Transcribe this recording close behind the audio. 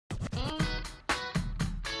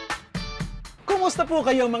Kumusta po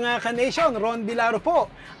kayo mga ka-nation? Ron Bilaro po.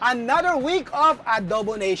 Another week of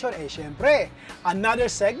Adobo Nation. Syempre, another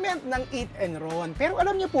segment ng Eat and Ron. Pero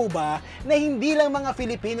alam niyo po ba na hindi lang mga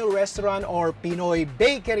Filipino restaurant or Pinoy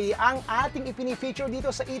bakery ang ating ipini-feature dito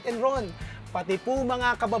sa Eat and Ron. Pati po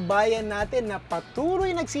mga kababayan natin na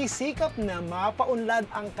patuloy nagsisikap na mapaunlad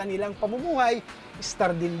ang kanilang pamumuhay,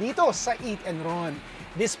 star din dito sa Eat and Ron.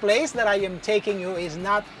 This place that I am taking you is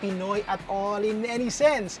not Pinoy at all in any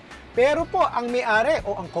sense. Pero po, ang may-ari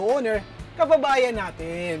o ang co-owner, kababayan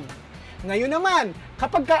natin. Ngayon naman,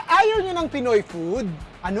 kapag ayaw nyo ng Pinoy food,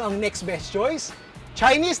 ano ang next best choice?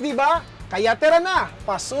 Chinese, di ba? Kaya tara na,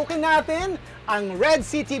 pasukin natin ang Red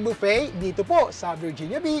City Buffet dito po sa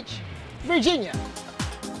Virginia Beach, Virginia.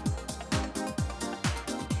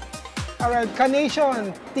 Alright,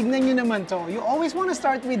 ka-nation, tignan nyo naman to. You always want to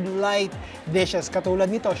start with light dishes.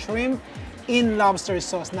 Katulad nito, shrimp in lobster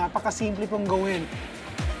sauce. Napakasimple pong gawin.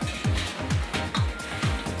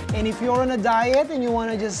 And if you're on a diet and you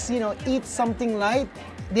want to just, eat something light,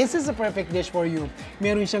 this is a perfect dish for you.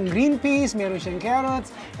 Meron siyang green peas, meron siyang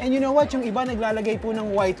carrots, and you know what? Yung iba naglalagay po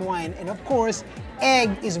ng white wine. And of course,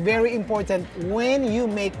 egg is very important when you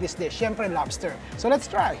make this dish. Siyempre, lobster. So let's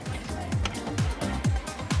try.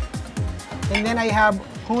 And then I have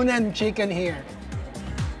Hunan chicken here.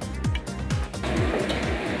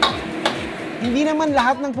 Hindi naman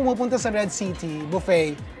lahat ng pumupunta sa Red City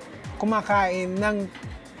Buffet kumakain ng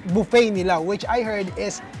buffet nila, which I heard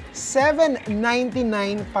is $7.99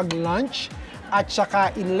 pag lunch at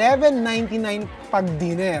saka $11.99 pag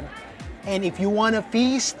dinner. And if you want to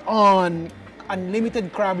feast on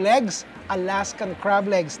unlimited crab legs, Alaskan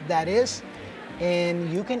crab legs that is,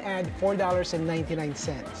 and you can add $4.99.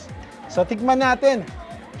 So, tikman natin.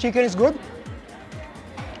 Chicken is good.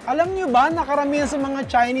 Alam nyo ba, nakaramihan sa mga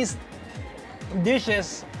Chinese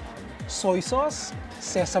dishes, soy sauce,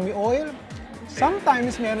 sesame oil,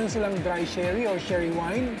 sometimes meron silang dry sherry or sherry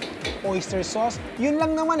wine, oyster sauce. Yun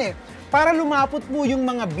lang naman eh. Para lumapot po yung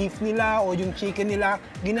mga beef nila o yung chicken nila,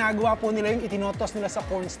 ginagawa po nila yung itinotos nila sa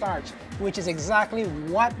cornstarch, which is exactly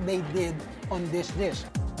what they did on this dish.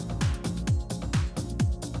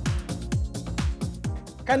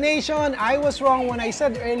 Ka-nation, I was wrong when I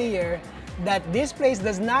said earlier that this place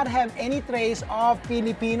does not have any trace of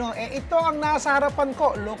Filipino. Ito ang nasa harapan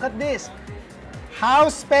ko. Look at this.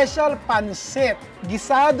 House special pansit.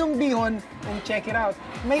 Gisadong bihon. And check it out.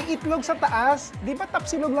 May itlog sa taas. Di ba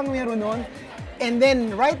tapsilog lang meron nun? And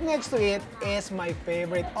then right next to it is my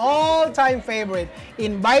favorite, all-time favorite.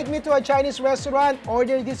 Invite me to a Chinese restaurant,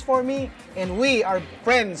 order this for me, and we are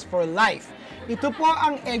friends for life. Ito po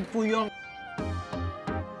ang egg fuyong.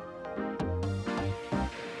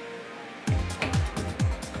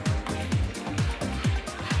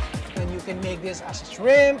 You can make this as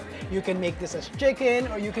shrimp, you can make this as chicken,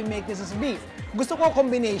 or you can make this as beef. Gusto ko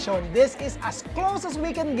combination. This is as close as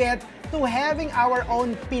we can get to having our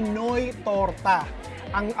own Pinoy torta.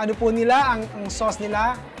 Ang ano po nila, ang sauce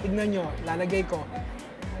nila, tignan nyo, lalagay ko.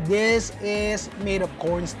 This is made of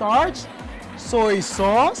cornstarch, soy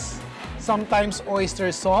sauce, sometimes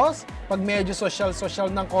oyster sauce. Pag medyo social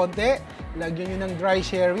ng konti, lagyan nyo ng dry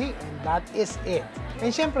sherry, and that is it.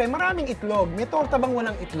 And syempre, maraming itlog. May torta bang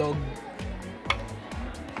walang itlog?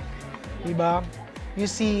 Diba? You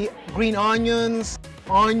see green onions,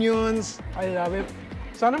 I love it.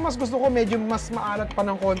 Sana mas gusto ko medyo mas maalat pa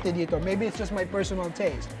ng konti dito. Maybe it's just my personal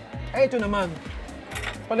taste. Ito naman.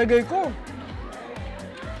 Palagay ko.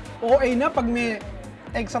 Okay na pag may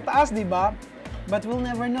egg sa taas, diba? But we'll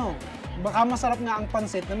never know. Baka masarap nga ang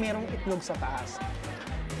pansit na mayroong itlog sa taas.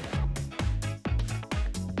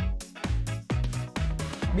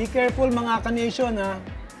 Be careful mga ka-nation ha.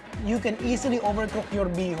 You can easily overcook your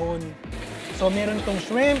bihon. So meron tong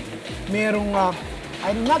shrimp, merong,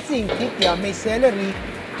 I'm not seeing tikya, may celery,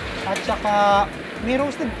 at saka may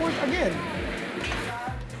roasted pork again.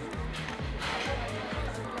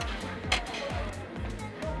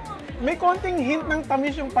 May konting hint ng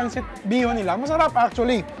tamis yung pansit bihon nila. Masarap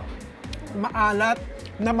actually. Maalat,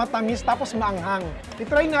 na matamis, tapos maanghang.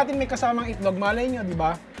 I-try natin may kasamang itlog. Malay nyo, di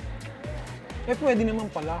ba? Pwede naman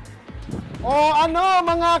pala. O ano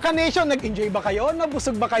mga ka-nation, nag-enjoy ba kayo?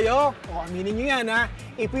 Nabusog ba kayo? O aminin nyo yan ha.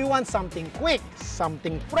 If we want something quick,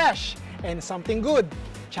 something fresh, and something good,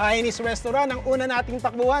 Chinese restaurant ang una nating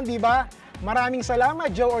takbuhan, di ba? Maraming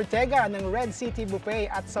salamat Joe Ortega ng Red City Buffet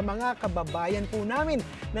at sa mga kababayan po namin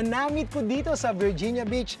na na-meet ko dito sa Virginia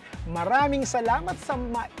Beach. Maraming salamat sa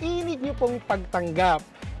mainit nyo pong pagtanggap.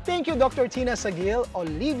 Thank you Dr. Tina Sagil,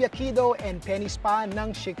 Olivia Kido, and Penny Spa ng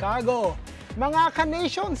Chicago. Mga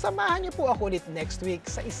ka-nation, samahan niyo po ako ulit next week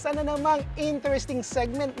sa isa na namang interesting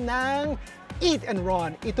segment ng Eat and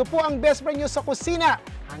Ron. Ito po ang best friend nyo sa kusina.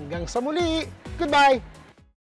 Hanggang sa muli, goodbye!